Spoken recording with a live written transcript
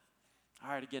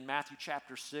All right, again, Matthew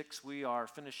chapter 6, we are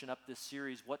finishing up this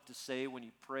series, What to Say When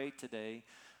You Pray Today,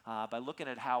 by looking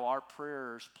at how our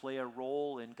prayers play a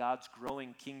role in God's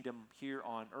growing kingdom here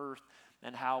on earth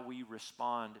and how we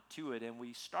respond to it. And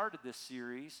we started this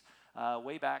series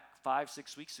way back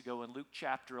 5-6 weeks ago in Luke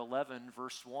chapter 11,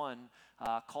 verse 1,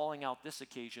 calling out this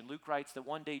occasion. Luke writes that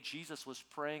one day Jesus was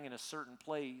praying in a certain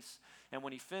place, and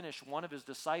when he finished, one of his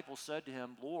disciples said to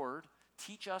him, "Lord,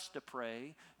 teach us to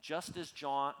pray, just as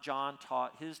John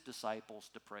taught his disciples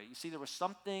to pray." You see, there was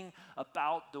something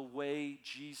about the way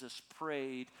Jesus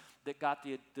prayed that got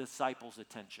the disciples'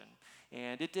 attention.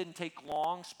 And it didn't take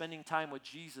long spending time with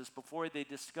Jesus before they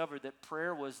discovered that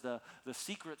prayer was the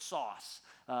secret sauce,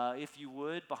 if you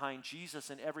would, behind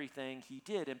Jesus and everything he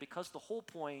did. And because the whole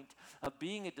point of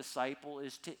being a disciple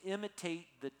is to imitate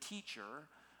the teacher,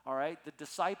 all right, the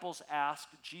disciples asked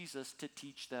Jesus to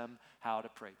teach them how to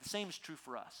pray. The same is true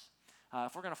for us.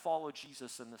 If we're going to follow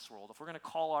Jesus in this world, if we're going to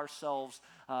call ourselves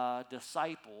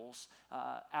disciples,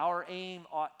 our aim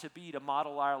ought to be to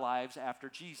model our lives after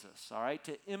Jesus, all right,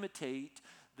 to imitate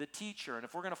the teacher. And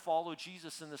if we're going to follow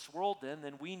Jesus in this world,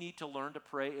 then we need to learn to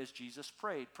pray as Jesus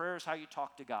prayed. Prayer is how you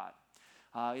talk to God.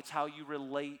 It's how you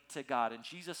relate to God. And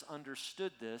Jesus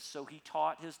understood this, so he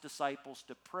taught his disciples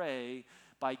to pray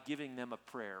by giving them a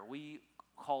prayer. We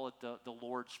call it the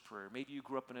Lord's Prayer. Maybe you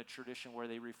grew up in a tradition where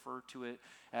they refer to it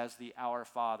as the Our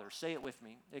Father. Say it with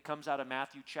me. It comes out of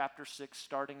Matthew chapter 6,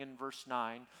 starting in verse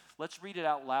 9. Let's read it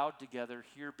out loud together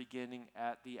here, beginning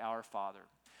at the Our Father.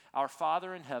 Our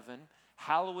Father in heaven,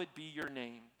 hallowed be your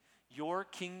name. Your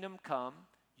kingdom come,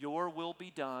 your will be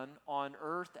done on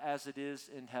earth as it is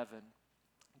in heaven.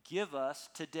 Give us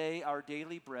today our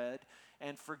daily bread,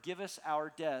 and forgive us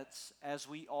our debts as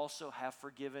we also have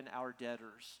forgiven our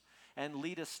debtors. And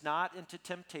lead us not into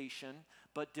temptation,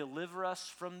 but deliver us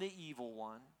from the evil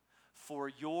one. For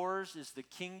yours is the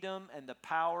kingdom and the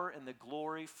power and the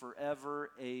glory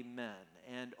forever. Amen.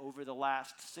 And over the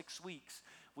last 6 weeks,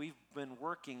 we've been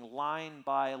working line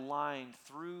by line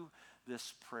through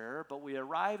this prayer, but we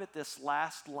arrive at this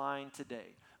last line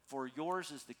today. For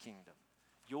yours is the kingdom.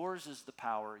 Yours is the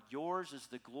power. Yours is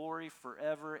the glory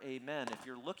forever. Amen. If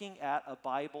you're looking at a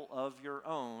Bible of your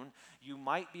own, you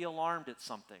might be alarmed at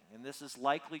something. And this is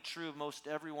likely true of most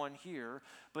everyone here.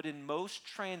 But in most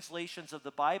translations of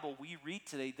the Bible we read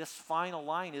today, this final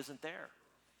line isn't there.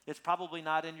 It's probably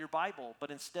not in your Bible, but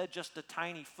instead just a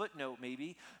tiny footnote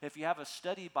maybe. If you have a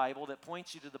study Bible that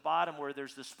points you to the bottom where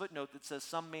there's this footnote that says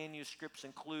some manuscripts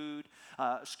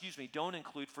don't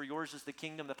include, for yours is the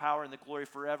kingdom, the power, and the glory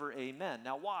forever. Amen.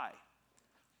 Now why?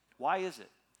 Why is it?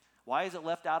 Why is it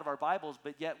left out of our Bibles,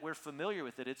 but yet we're familiar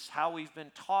with it? It's how we've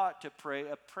been taught to pray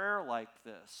a prayer like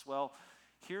this. Well,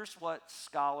 here's what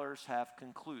scholars have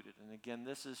concluded. And again,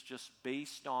 this is just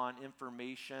based on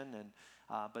information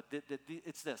but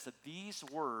it's this, that these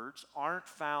words aren't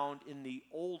found in the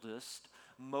oldest,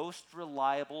 most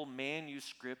reliable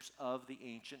manuscripts of the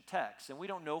ancient text. And we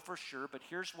don't know for sure, but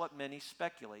here's what many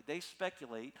speculate. They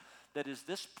speculate that as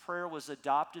this prayer was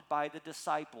adopted by the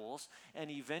disciples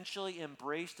and eventually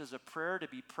embraced as a prayer to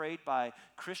be prayed by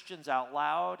Christians out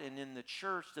loud and in the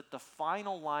church, that the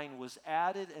final line was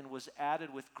added and was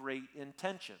added with great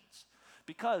intentions.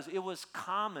 Because it was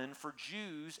common for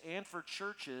Jews and for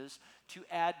churches to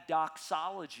add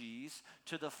doxologies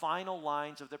to the final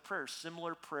lines of the prayer,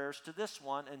 similar prayers to this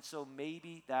one, and so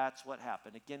maybe that's what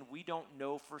happened. Again, we don't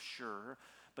know for sure,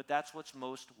 but that's what's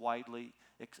most widely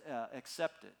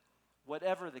accepted.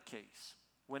 Whatever the case,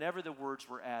 whenever the words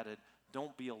were added,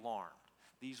 don't be alarmed.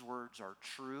 These words are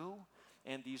true,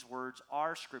 and these words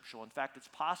are scriptural. In fact, it's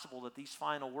possible that these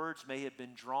final words may have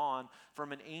been drawn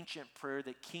from an ancient prayer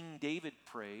that King David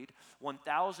prayed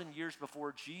 1,000 years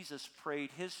before Jesus prayed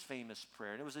his famous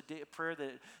prayer. And it was a prayer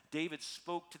that David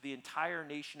spoke to the entire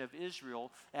nation of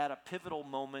Israel at a pivotal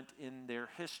moment in their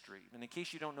history. And in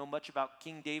case you don't know much about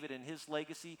King David and his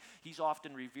legacy, he's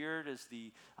often revered as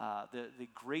the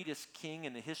greatest king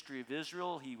in the history of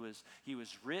Israel. He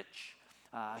was rich.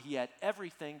 He had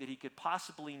everything that he could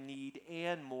possibly need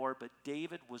and more, but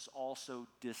David was also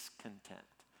discontent.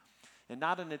 And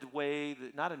not in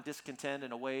discontent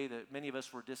in a way that many of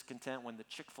us were discontent when the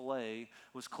Chick-fil-A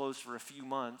was closed for a few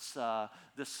months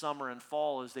this summer and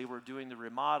fall as they were doing the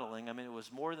remodeling. I mean, it was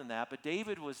more than that, but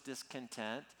David was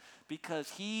discontent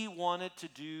because he wanted to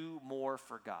do more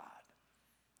for God.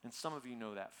 And some of you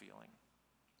know that feeling.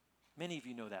 Many of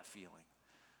you know that feeling.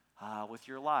 With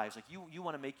your lives. Like you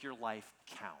want to make your life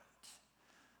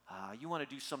count. You want to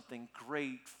do something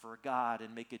great for God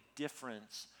and make a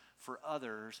difference for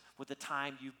others with the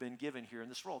time you've been given here in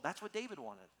this world. That's what David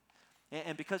wanted.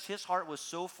 And because his heart was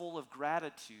so full of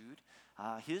gratitude,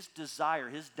 his desire,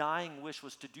 his dying wish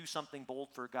was to do something bold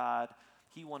for God.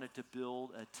 He wanted to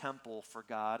build a temple for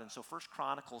God. And so 1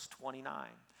 Chronicles 29,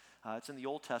 it's in the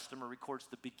Old Testament, records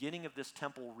the beginning of this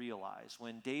temple realized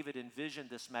when David envisioned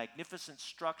this magnificent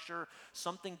structure,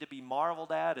 something to be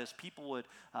marveled at as people would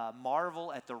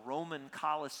marvel at the Roman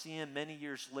Colosseum many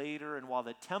years later. And while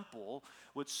the temple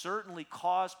would certainly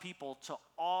cause people to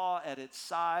awe at its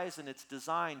size and its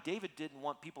design, David didn't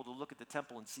want people to look at the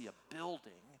temple and see a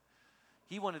building.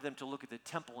 He wanted them to look at the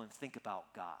temple and think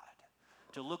about God,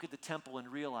 to look at the temple and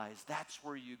realize that's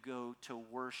where you go to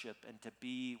worship and to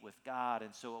be with God.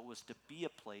 And so it was to be a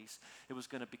place, it was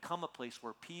going to become a place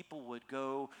where people would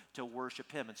go to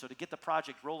worship him. And so to get the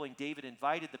project rolling, David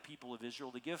invited the people of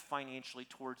Israel to give financially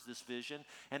towards this vision,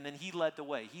 and then he led the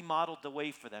way. He modeled the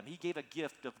way for them. He gave a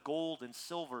gift of gold and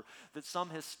silver that some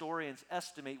historians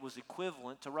estimate was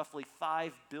equivalent to roughly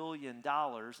 $5 billion.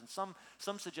 And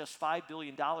some suggest $5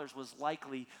 billion was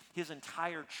likely his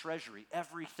entire treasury,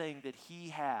 everything that he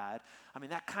had. I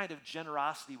mean, that kind of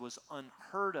generosity was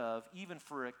unheard of, even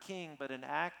for a king, but in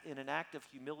an act of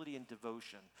humility and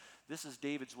devotion. This is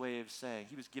David's way of saying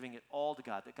he was giving it all to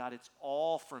God, that God, it's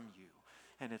all from you,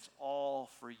 and it's all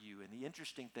for you. And the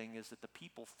interesting thing is that the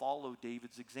people followed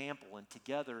David's example, and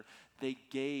together they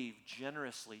gave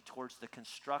generously towards the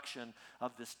construction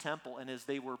of this temple. And as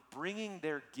they were bringing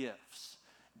their gifts,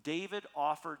 David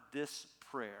offered this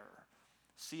prayer.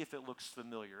 See if it looks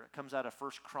familiar. It comes out of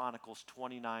 1 Chronicles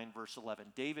 29, verse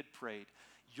 11. David prayed,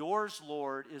 "Yours,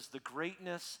 Lord, is the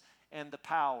greatness and the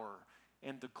power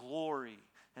and the glory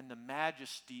and the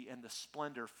majesty and the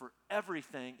splendor, for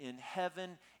everything in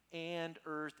heaven and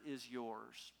earth is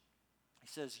yours." He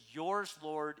says, "Yours,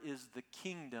 Lord, is the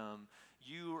kingdom.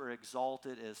 You are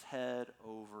exalted as head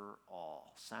over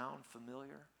all." Sound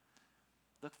familiar?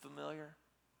 Look familiar?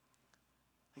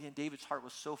 Again, David's heart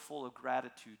was so full of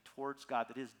gratitude towards God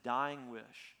that his dying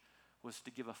wish was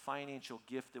to give a financial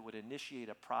gift that would initiate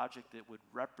a project that would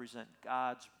represent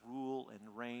God's rule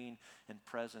and reign and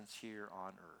presence here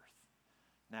on earth.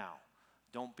 Now,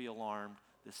 don't be alarmed.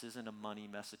 This isn't a money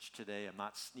message today. I'm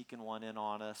not sneaking one in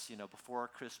on us, before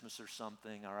Christmas or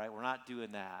something, all right? We're not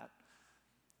doing that.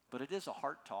 But it is a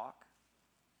heart talk.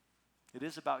 It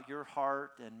is about your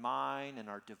heart and mine and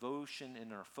our devotion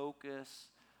and our focus.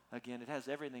 Again, it has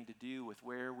everything to do with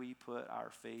where we put our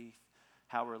faith,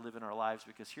 how we're living our lives,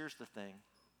 because here's the thing,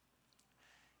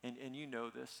 and you know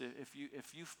this, if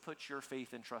you've put your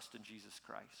faith and trust in Jesus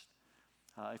Christ,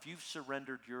 if you've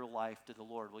surrendered your life to the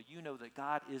Lord, well, you know that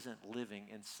God isn't living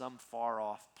in some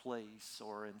far-off place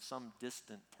or in some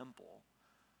distant temple.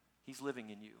 He's living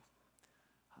in you.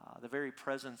 The very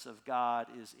presence of God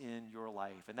is in your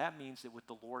life, and that means that with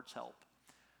the Lord's help,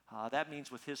 that means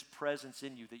with his presence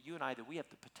in you, that you and I, that we have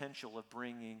the potential of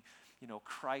bringing,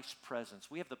 Christ's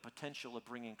presence. We have the potential of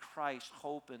bringing Christ's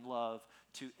hope and love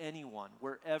to anyone,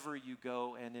 wherever you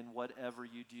go and in whatever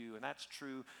you do. And that's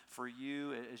true for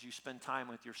you as you spend time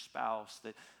with your spouse,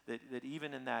 that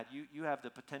even in that, you have the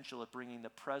potential of bringing the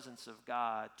presence of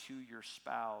God to your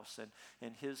spouse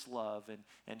and his love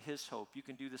and his hope. You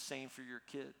can do the same for your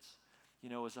kids.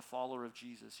 As a follower of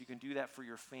Jesus. You can do that for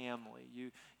your family.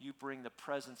 You bring the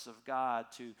presence of God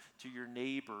to your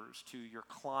neighbors, to your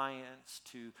clients,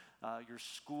 to your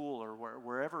school, or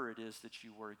wherever it is that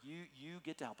you work. You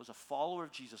get to help. As a follower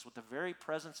of Jesus, with the very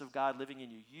presence of God living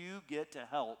in you, you get to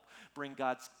help bring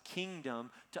God's kingdom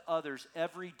to others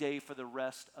every day for the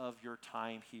rest of your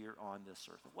time here on this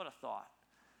earth. What a thought.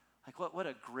 What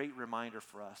a great reminder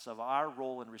for us of our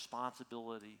role and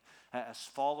responsibility as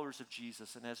followers of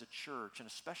Jesus and as a church, and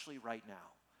especially right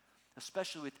now,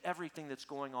 especially with everything that's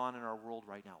going on in our world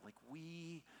right now.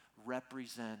 We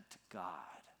represent God,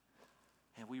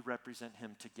 and we represent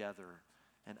him together,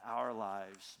 and our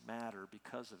lives matter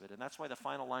because of it. And that's why the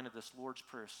final line of this Lord's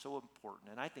Prayer is so important,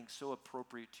 and I think so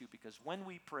appropriate too, because when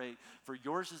we pray for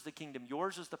yours is the kingdom,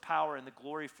 yours is the power and the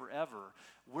glory forever,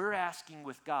 we're asking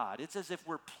with God. It's as if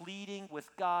we're pleading with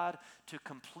God to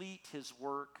complete his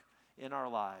work in our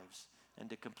lives and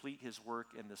to complete his work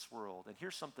in this world. And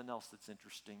here's something else that's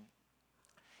interesting.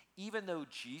 Even though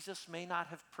Jesus may not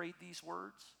have prayed these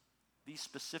words, these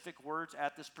specific words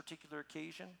at this particular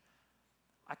occasion,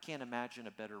 I can't imagine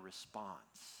a better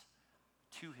response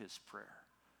to his prayer.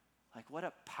 What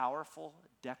a powerful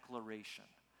declaration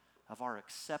of our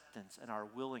acceptance and our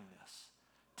willingness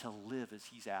to live as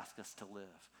he's asked us to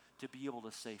live, to be able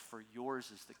to say, for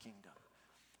yours is the kingdom,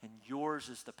 and yours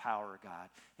is the power, God,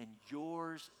 and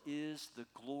yours is the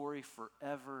glory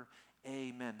forever.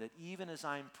 Amen. That even as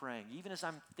I'm praying, even as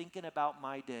I'm thinking about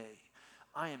my day,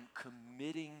 I am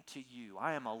committing to you.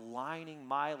 I am aligning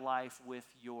my life with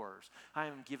yours. I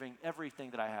am giving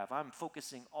everything that I have. I'm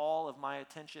focusing all of my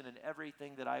attention and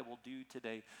everything that I will do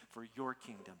today for your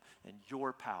kingdom and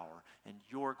your power and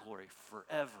your glory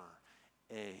forever.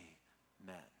 Amen.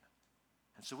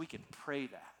 And so we can pray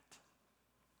that.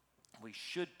 We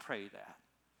should pray that.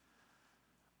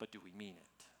 But do we mean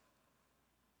it?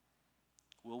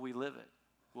 Will we live it?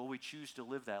 Will we choose to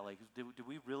live that? Like, do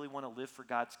we really want to live for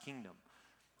God's kingdom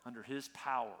under his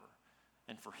power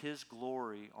and for his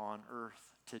glory on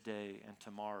earth today and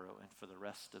tomorrow and for the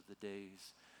rest of the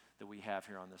days that we have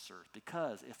here on this earth?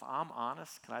 Because if I'm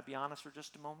honest, can I be honest for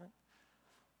just a moment?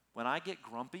 When I get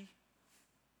grumpy,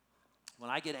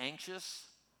 when I get anxious,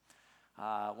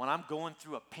 when I'm going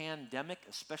through a pandemic,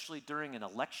 especially during an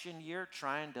election year,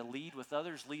 trying to lead with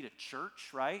others, lead a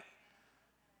church, right?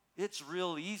 It's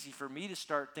real easy for me to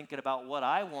start thinking about what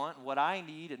I want, what I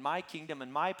need, and my kingdom,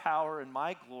 and my power, and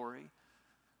my glory.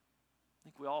 I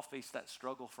think we all face that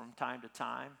struggle from time to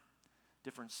time,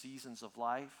 different seasons of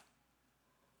life.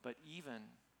 But even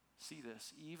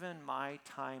my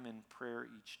time in prayer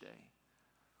each day,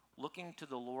 looking to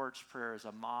the Lord's Prayer as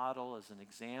a model, as an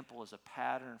example, as a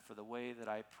pattern for the way that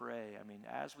I pray. I mean,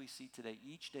 as we see today,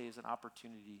 each day is an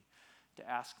opportunity to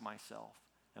ask myself,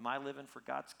 am I living for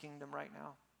God's kingdom right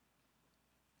now?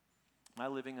 Am I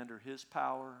living under his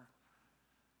power?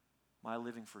 Am I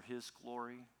living for his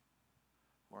glory?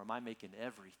 Or am I making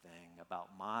everything about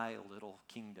my little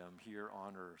kingdom here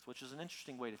on earth? Which is an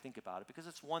interesting way to think about it, because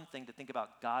it's one thing to think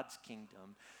about God's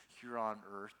kingdom here on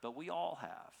earth, but we all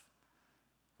have,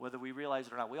 whether we realize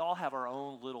it or not, we all have our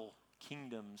own little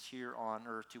kingdoms here on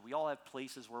earth too. We all have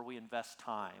places where we invest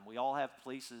time. We all have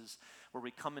places where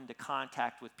we come into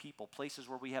contact with people, places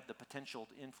where we have the potential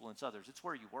to influence others. It's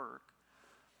where you work.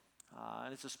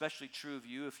 And it's especially true of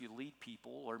you if you lead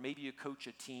people, or maybe you coach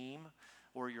a team,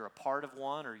 or you're a part of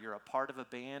one, or you're a part of a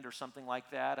band or something like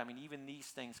that. I mean, even these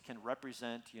things can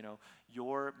represent,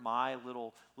 my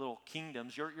little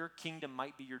kingdoms. Your kingdom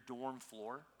might be your dorm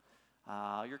floor.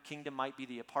 Your kingdom might be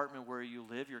the apartment where you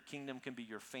live. Your kingdom can be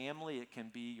your family. It can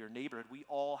be your neighborhood. We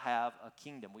all have a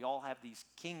kingdom. We all have these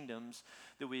kingdoms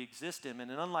that we exist in.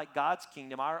 And unlike God's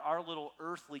kingdom, our little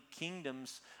earthly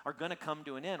kingdoms are going to come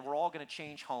to an end. We're all going to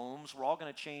change homes. We're all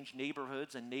going to change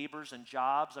neighborhoods and neighbors and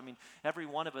jobs. I mean, every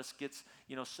one of us gets,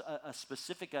 a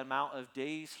specific amount of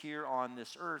days here on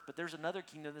this earth. But there's another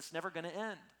kingdom that's never going to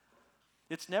end.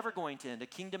 It's never going to end. A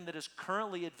kingdom that is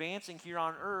currently advancing here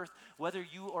on earth, whether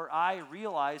you or I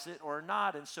realize it or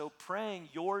not. And so praying,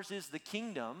 yours is the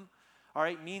kingdom, all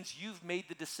right, means you've made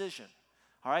the decision,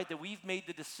 all right, that we've made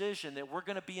the decision that we're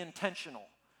going to be intentional.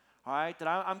 All right, that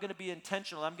I'm going to be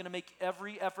intentional. I'm going to make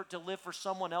every effort to live for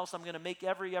someone else. I'm going to make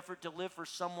every effort to live for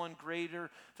someone greater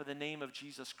for the name of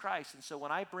Jesus Christ. And so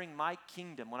when I bring my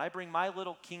kingdom, when I bring my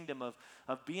little kingdom of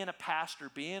being a pastor,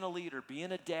 being a leader,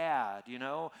 being a dad,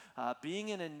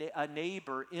 being a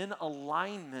neighbor in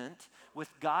alignment with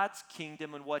God's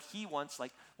kingdom and what he wants,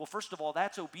 well, first of all,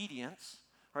 that's obedience.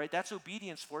 All right, that's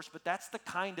obedience for us, but that's the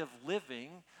kind of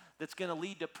living that's going to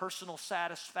lead to personal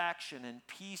satisfaction and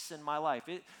peace in my life.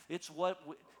 It's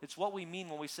what we mean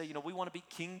when we say, we want to be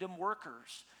kingdom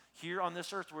workers. Here on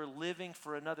this earth, we're living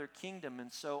for another kingdom.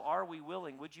 And so are we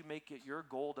willing? Would you make it your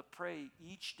goal to pray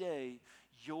each day,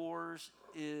 yours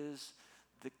is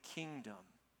the kingdom,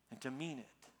 and to mean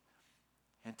it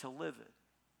and to live it?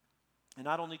 And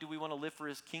not only do we want to live for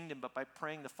his kingdom, but by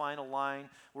praying the final line,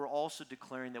 we're also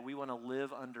declaring that we want to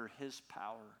live under his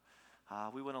power.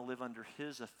 We want to live under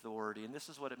his authority. And this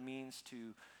is what it means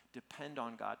to depend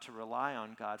on God, to rely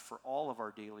on God for all of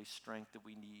our daily strength that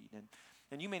we need.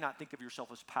 And you may not think of yourself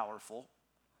as powerful.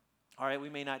 All right, we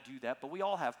may not do that, but we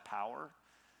all have power.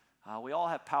 We all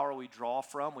have power we draw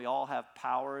from. We all have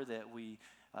power that we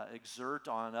exert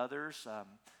on others.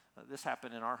 This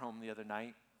happened in our home the other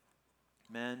night.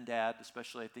 Men, dad,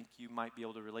 especially, I think you might be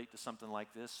able to relate to something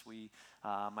like this.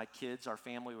 My kids, our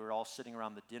family, we were all sitting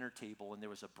around the dinner table, and there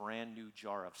was a brand new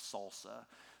jar of salsa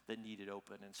that needed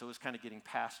open. And so it was kind of getting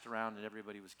passed around, and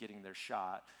everybody was getting their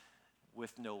shot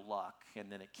with no luck. And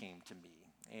then it came to me.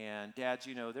 And dads,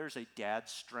 there's a dad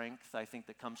strength, I think,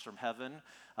 that comes from heaven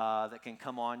that can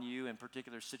come on you in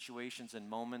particular situations and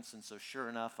moments. And so sure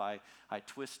enough, I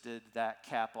twisted that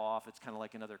cap off. It's kind of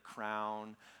like another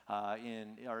crown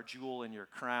or jewel in your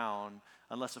crown.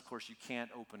 Unless, of course, you can't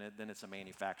open it, then it's a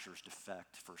manufacturer's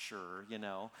defect for sure,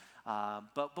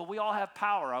 But we all have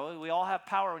power. We all have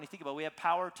power when you think about it. We have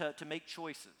power to make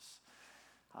choices.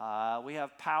 We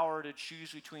have power to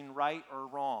choose between right or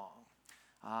wrong.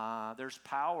 There's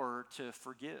power to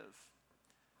forgive.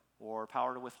 or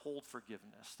power to withhold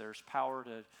forgiveness. There's power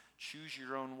to choose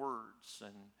your own words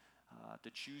and to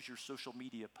choose your social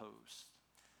media posts.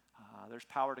 There's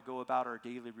power to go about our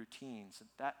daily routines.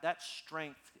 That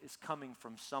strength is coming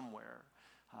from somewhere.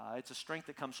 It's a strength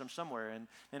that comes from somewhere. And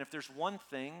if there's one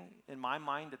thing in my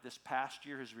mind that this past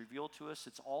year has revealed to us,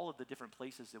 it's all of the different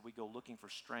places that we go looking for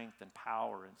strength and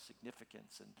power and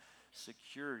significance and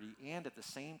security, and at the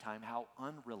same time, how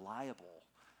unreliable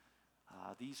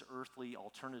these earthly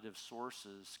alternative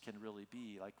sources can really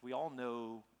be. Like, we all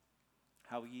know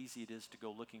how easy it is to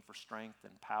go looking for strength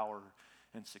and power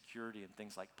and security in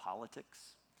things like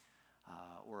politics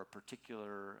or a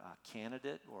particular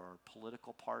candidate or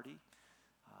political party.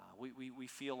 We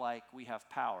feel like we have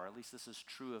power. At least this is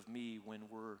true of me when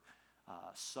we're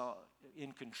so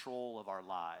in control of our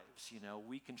lives.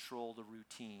 We control the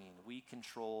routine. We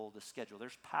control the schedule.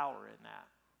 There's power in that,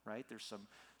 right? There's some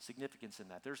significance in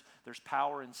that. There's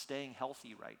power in staying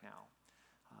healthy right now,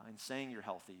 in saying you're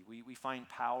healthy. We find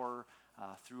power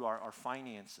through our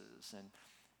finances.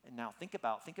 And now think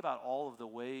about all of the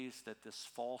ways that this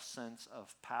false sense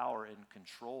of power and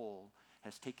control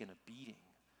has taken a beating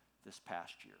this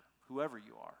past year, whoever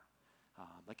you are.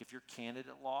 Like if your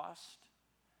candidate lost,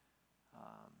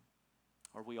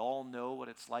 or we all know what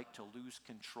it's like to lose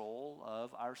control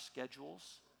of our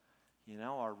schedules,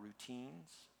 our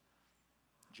routines.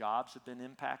 Jobs have been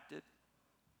impacted.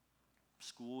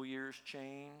 School years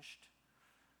changed.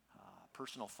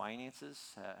 Personal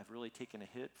finances have really taken a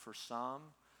hit for some.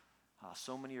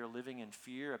 So many are living in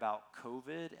fear about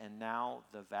COVID and now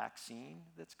the vaccine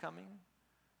that's coming.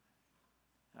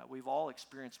 We've all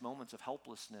experienced moments of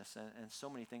helplessness and so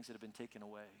many things that have been taken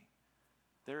away.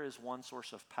 There is one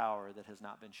source of power that has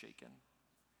not been shaken,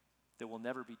 that will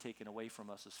never be taken away from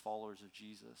us as followers of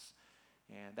Jesus.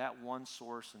 And that one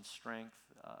source and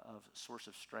source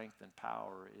of strength and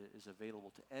power is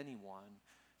available to anyone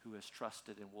who has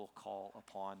trusted and will call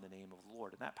upon the name of the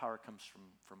Lord. And that power comes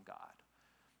from God.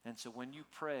 And so when you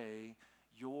pray,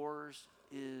 yours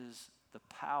is the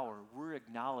power. We're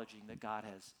acknowledging that God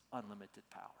has unlimited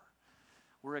power.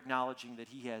 We're acknowledging that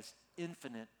he has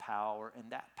infinite power,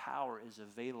 and that power is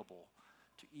available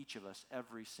to each of us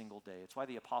every single day. It's why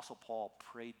the Apostle Paul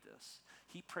prayed this.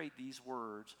 He prayed these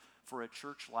words for a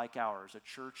church like ours, a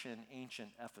church in ancient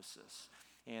Ephesus.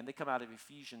 And they come out of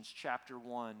Ephesians chapter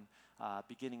 1,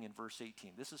 beginning in verse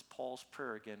 18. This is Paul's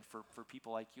prayer again for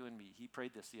people like you and me. He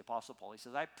prayed this, the Apostle Paul. He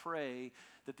says, I pray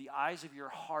that the eyes of your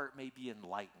heart may be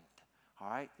enlightened,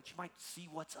 all right? That you might see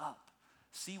what's up,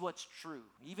 see what's true,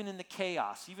 even in the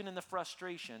chaos, even in the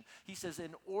frustration. He says,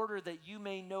 in order that you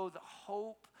may know the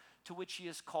hope to which he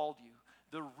has called you,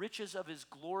 the riches of his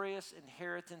glorious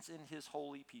inheritance in his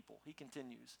holy people. He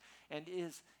continues, and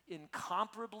is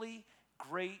incomparably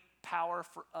great power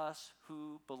for us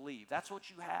who believe. That's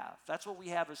what you have. That's what we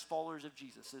have as followers of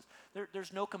Jesus.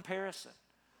 There's no comparison.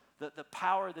 The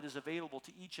power that is available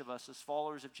to each of us as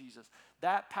followers of Jesus,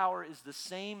 that power is the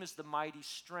same as the mighty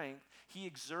strength he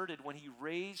exerted when he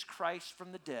raised Christ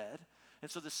from the dead. And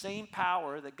so the same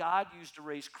power that God used to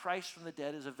raise Christ from the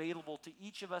dead is available to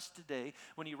each of us today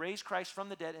when he raised Christ from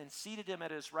the dead and seated him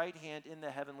at his right hand in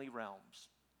the heavenly realms,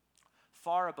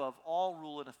 far above all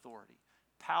rule and authority,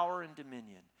 power and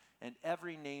dominion, and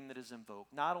every name that is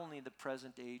invoked, not only in the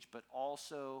present age, but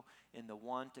also in the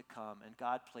one to come. And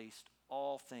God placed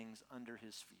all things under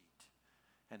his feet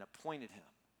and appointed him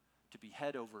to be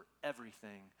head over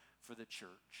everything for the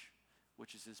church,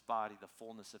 which is his body, the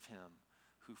fullness of him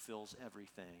who fills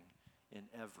everything in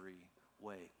every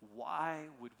way. Why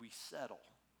would we settle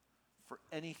for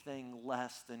anything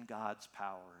less than God's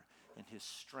power and his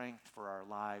strength for our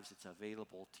lives? It's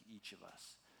available to each of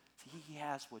us. See, he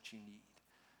has what you need.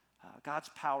 God's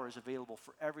power is available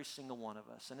for every single one of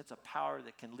us, and it's a power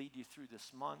that can lead you through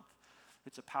this month.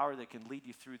 It's a power that can lead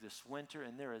you through this winter,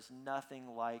 and there is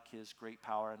nothing like his great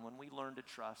power. And when we learn to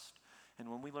trust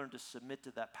and when we learn to submit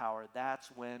to that power, that's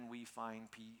when we find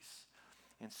peace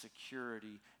and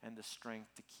security and the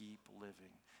strength to keep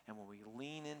living. And when we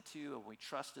lean into and we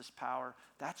trust his power,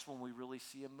 that's when we really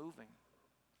see him moving.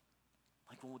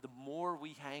 Like the more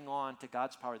we hang on to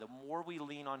God's power, the more we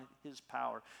lean on his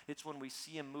power, it's when we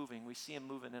see him moving. We see him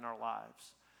moving in our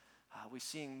lives. We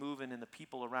see him moving in the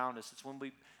people around us. It's when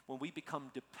we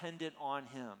become dependent on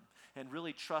him and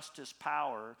really trust his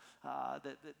power,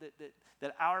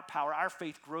 that our power, our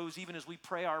faith grows even as we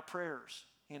pray our prayers,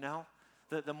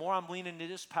 The more I'm leaning into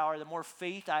his power, the more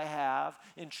faith I have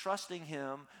in trusting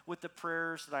him with the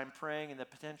prayers that I'm praying and the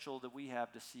potential that we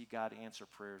have to see God answer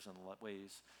prayers in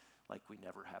ways like we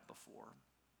never have before.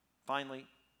 Finally,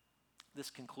 this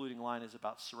concluding line is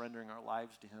about surrendering our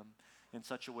lives to him. in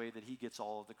such a way that he gets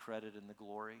all of the credit and the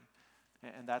glory.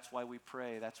 And that's why we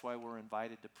pray. That's why we're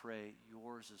invited to pray.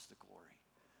 Yours is the glory.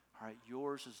 All right,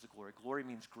 yours is the glory. Glory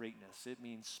means greatness. It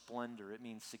means splendor. It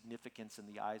means significance in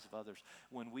the eyes of others.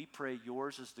 When we pray,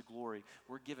 yours is the glory,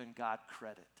 we're giving God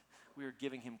credit. We are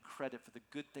giving him credit for the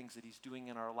good things that he's doing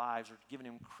in our lives. We're giving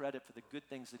him credit for the good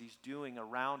things that he's doing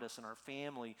around us in our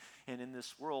family and in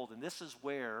this world. And this is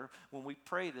where, when we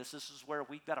pray this is where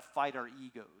we've got to fight our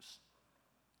egos.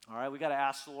 All right, we got to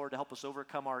ask the Lord to help us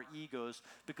overcome our egos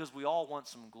because we all want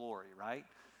some glory, right?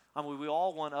 I mean, we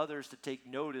all want others to take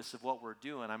notice of what we're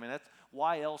doing. I mean, that's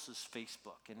why else is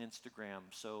Facebook and Instagram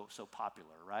so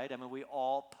popular, right? I mean, we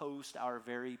all post our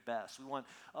very best. We want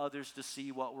others to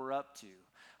see what we're up to.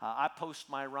 I post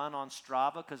my run on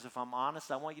Strava because if I'm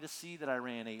honest, I want you to see that I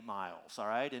ran 8 miles, all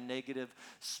right, in negative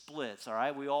splits, all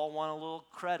right? We all want a little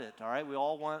credit, all right? We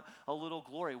all want a little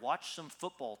glory. Watch some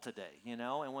football today,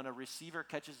 and when a receiver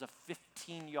catches a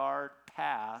 15-yard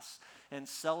pass and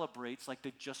celebrates like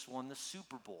they just won the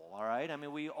Super Bowl, all right? I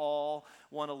mean, we all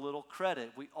want a little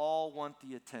credit. We all want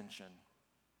the attention.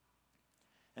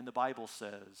 And the Bible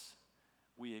says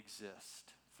we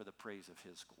exist for the praise of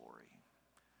his glory,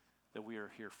 that we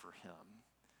are here for him,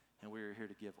 and we are here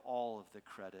to give all of the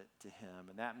credit to him,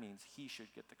 and that means he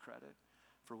should get the credit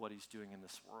for what he's doing in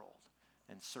this world,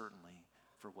 and certainly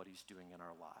for what he's doing in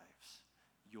our lives.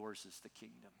 Yours is the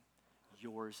kingdom.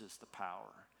 Yours is the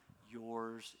power.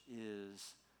 Yours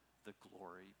is the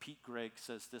glory. Pete Greig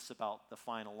says this about the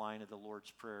final line of the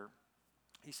Lord's Prayer.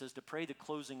 He says, to pray the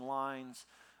closing lines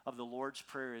of the Lord's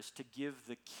Prayer is to give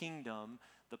the kingdom,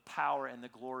 the power, and the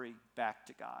glory back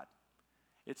to God.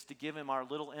 It's to give him our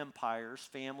little empires,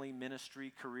 family,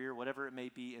 ministry, career, whatever it may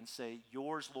be, and say,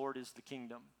 yours, Lord, is the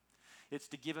kingdom. It's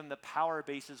to give him the power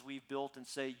bases we've built and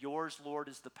say, yours, Lord,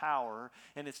 is the power.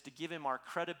 And it's to give him our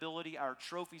credibility, our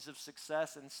trophies of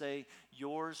success, and say,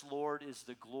 yours, Lord, is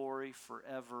the glory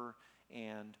forever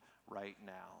and right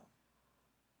now.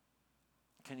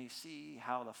 Can you see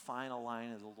how the final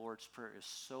line of the Lord's Prayer is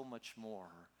so much more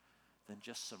than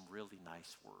just some really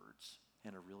nice words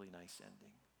and a really nice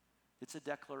ending? It's a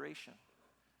declaration.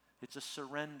 It's a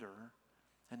surrender.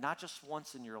 And not just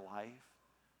once in your life,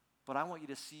 but I want you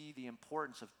to see the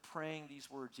importance of praying these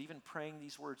words, even praying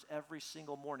these words every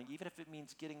single morning, even if it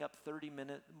means getting up 30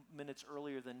 minutes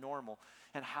earlier than normal,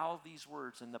 and how these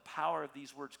words and the power of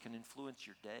these words can influence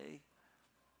your day,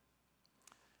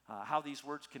 how these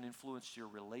words can influence your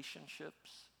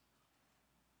relationships,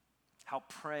 how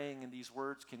praying in these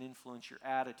words can influence your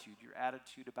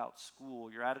attitude about school,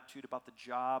 your attitude about the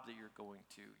job that you're going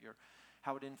to,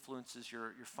 how it influences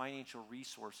your financial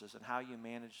resources and how you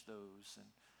manage those. And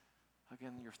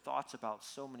again, your thoughts about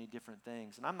so many different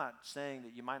things. And I'm not saying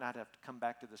that you might not have to come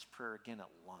back to this prayer again at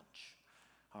lunch,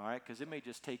 all right? Because it may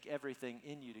just take everything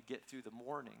in you to get through the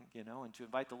morning, and to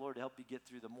invite the Lord to help you get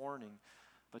through the morning.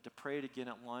 But to pray it again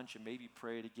at lunch and maybe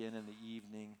pray it again in the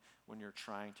evening when you're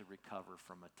trying to recover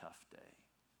from a tough day.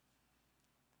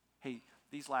 Hey,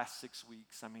 these last 6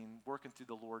 weeks, working through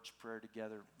the Lord's Prayer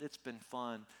together, it's been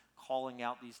fun calling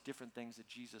out these different things that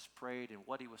Jesus prayed and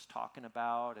what he was talking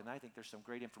about. And I think there's some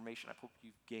great information I hope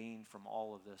you've gained from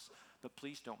all of this. But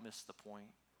please don't miss the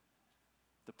point.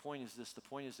 The point is this. The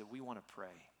point is that we want to pray.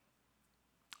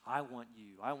 I want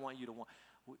you to want.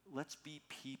 Let's be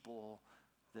people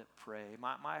that pray.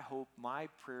 My hope, my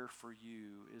prayer for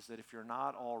you is that if you're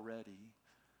not already,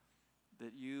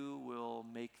 that you will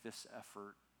make this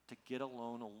effort to get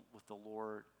alone with the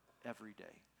Lord every day.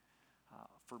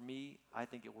 For me, I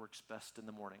think it works best in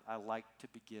the morning. I like to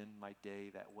begin my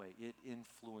day that way. It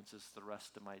influences the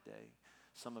rest of my day.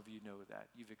 Some of you know that.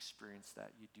 You've experienced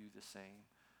that. You do the same.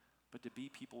 But to be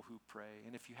people who pray.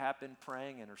 And if you have been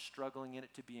praying and are struggling in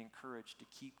it, to be encouraged, to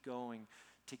keep going,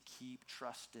 to keep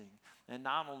trusting. And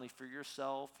not only for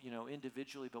yourself,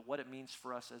 individually, but what it means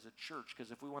for us as a church.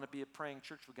 Because if we want to be a praying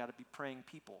church, we've got to be praying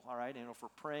people, all right? And if we're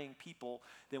praying people,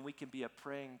 then we can be a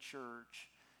praying church.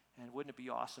 And wouldn't it be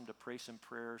awesome to pray some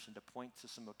prayers and to point to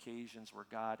some occasions where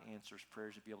God answers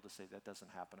prayers and be able to say that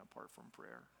doesn't happen apart from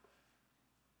prayer?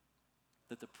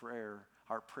 That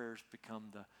our prayers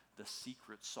become the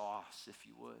secret sauce, if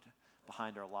you would,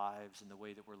 behind our lives and the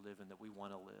way that we're living, that we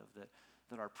want to live.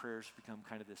 That our prayers become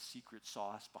kind of the secret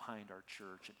sauce behind our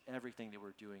church and everything that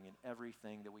we're doing and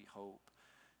everything that we hope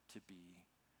to be.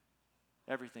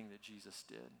 Everything that Jesus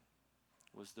did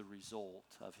was the result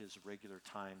of his regular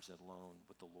times alone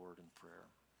with the Lord in prayer.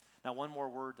 Now, one more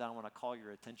word that I want to call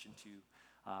your attention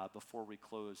to before we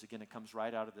close. Again, it comes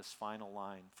right out of this final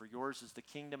line. For yours is the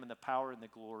kingdom and the power and the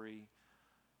glory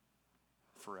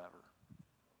forever.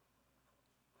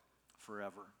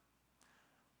 Forever.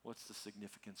 What's the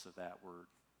significance of that word?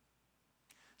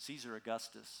 Caesar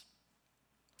Augustus,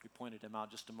 we pointed him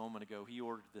out just a moment ago, he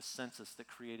ordered this census that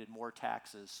created more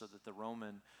taxes so that the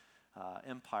Roman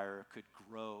Empire could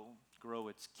grow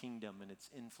its kingdom and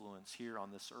its influence here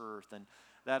on this earth. And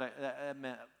that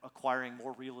meant acquiring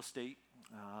more real estate,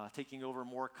 taking over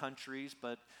more countries,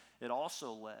 but it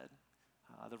also led,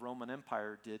 the Roman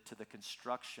Empire did, to the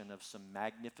construction of some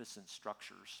magnificent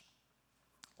structures,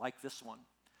 like this one,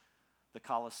 the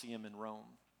Colosseum in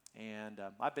Rome. And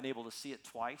I've been able to see it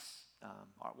twice.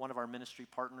 One of our ministry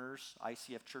partners,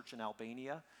 ICF Church in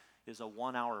Albania, is a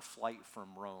 1-hour flight from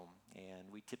Rome, and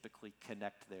we typically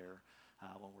connect there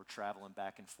when we're traveling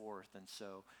back and forth. And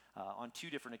so on 2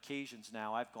 different occasions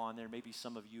now, I've gone there. Maybe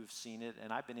some of you have seen it,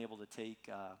 and I've been able to take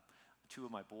 2 of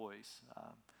my boys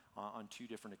on 2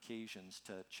 different occasions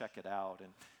to check it out.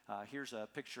 And here's a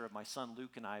picture of my son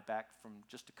Luke and I back from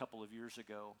just a couple of years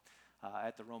ago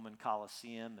at the Roman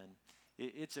Colosseum, and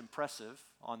it's impressive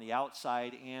on the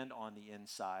outside and on the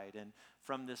inside. And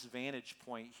from this vantage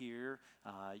point here,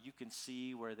 you can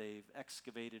see where they've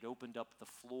opened up the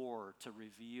floor to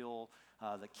reveal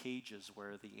the cages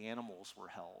where the animals were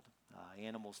held,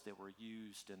 animals that were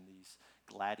used in these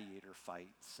gladiator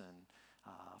fights. And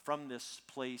from this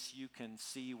place, you can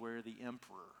see where the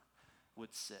emperor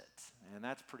would sit. And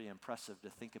that's pretty impressive to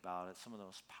think about. It's some of the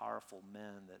most powerful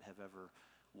men that have ever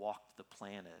walked the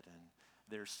planet, and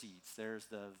their seats. There's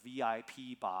the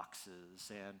VIP boxes,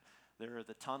 and there are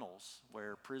the tunnels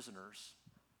where prisoners,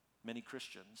 many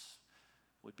Christians,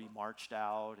 would be marched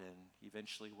out and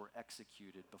eventually were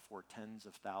executed before tens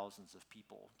of thousands of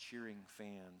people, cheering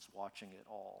fans, watching it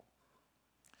all.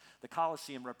 The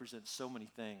Colosseum represents so many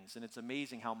things, and it's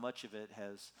amazing how much of it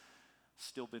has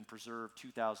still been preserved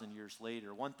 2,000 years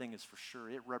later. One thing is for sure,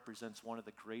 it represents one of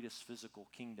the greatest physical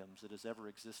kingdoms that has ever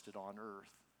existed on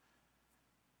earth,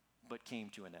 but came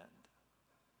to an end.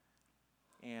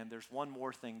 And there's one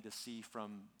more thing to see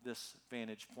from this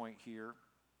vantage point here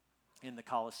in the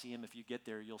Colosseum. If you get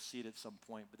there, you'll see it at some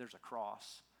point, but there's a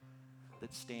cross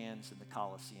that stands in the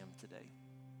Colosseum today.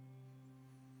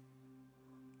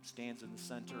 Stands in the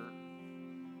center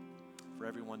for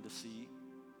everyone to see.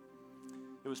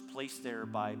 It was placed there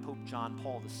by Pope John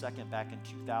Paul II back in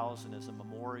 2000 as a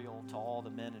memorial to all the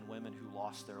men and women who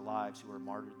lost their lives, who were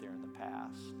martyred there in the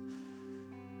past.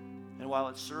 And while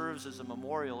it serves as a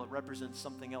memorial, it represents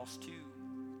something else too.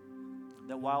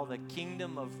 That while the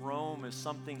kingdom of Rome is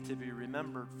something to be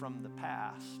remembered from the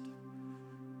past,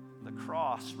 the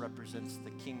cross represents the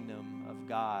kingdom of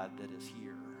God that is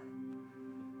here,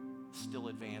 still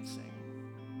advancing,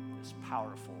 is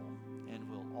powerful, and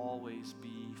will always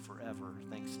be forever,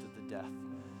 thanks to the death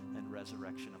and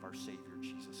resurrection of our Savior,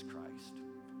 Jesus Christ.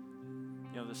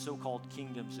 You know, the so-called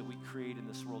kingdoms that we create in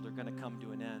this world are going to come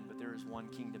to an end, but there is one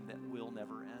kingdom that will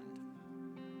never end.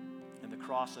 And the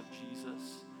cross of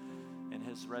Jesus and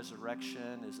his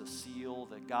resurrection is a seal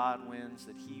that God wins,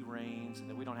 that he reigns, and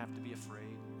that we don't have to be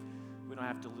afraid. We don't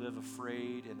have to live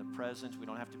afraid in the present. We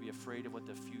don't have to be afraid of what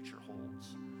the future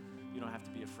holds. You don't have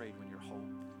to be afraid when your hope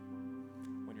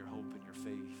and your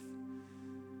faith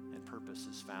and purpose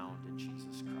is found in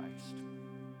Jesus Christ.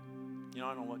 You know,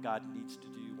 I don't know what God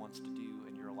wants to do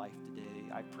in your life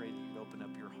today. I pray that you'd open up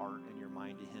your heart and your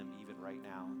mind to him even right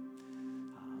now.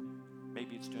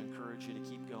 Maybe it's to encourage you to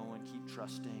keep going, keep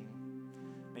trusting.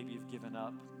 Maybe you've given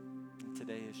up. And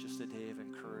today is just a day of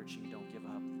encouraging. Don't give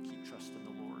up. Keep trusting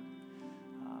the Lord.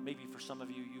 Maybe for some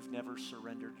of you, you've never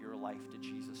surrendered your life to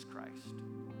Jesus Christ.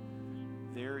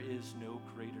 There is no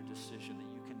greater decision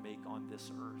that you can make on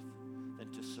this earth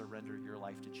than to surrender your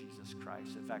life to Jesus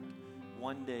Christ. In fact,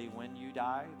 one day when you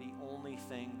die, the only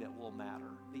thing that will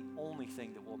matter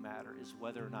is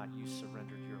whether or not you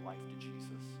surrendered your life to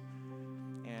Jesus.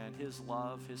 And his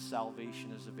love, his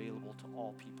salvation is available to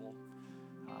all people.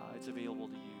 It's available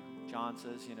to you. John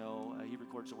says, he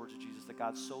records the words of Jesus, that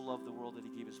God so loved the world that he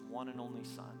gave his one and only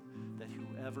Son, that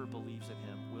whoever believes in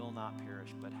him will not perish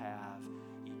but have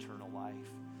eternal life.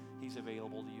 He's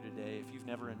available to you today. If you've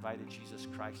never invited Jesus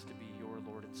Christ to be your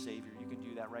Lord and Savior, you can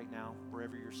do that right now,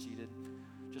 wherever you're seated.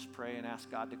 Just pray and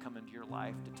ask God to come into your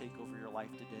life, to take over your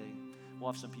life today.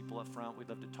 We'll have some people up front. We'd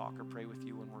love to talk or pray with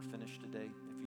you when we're finished today.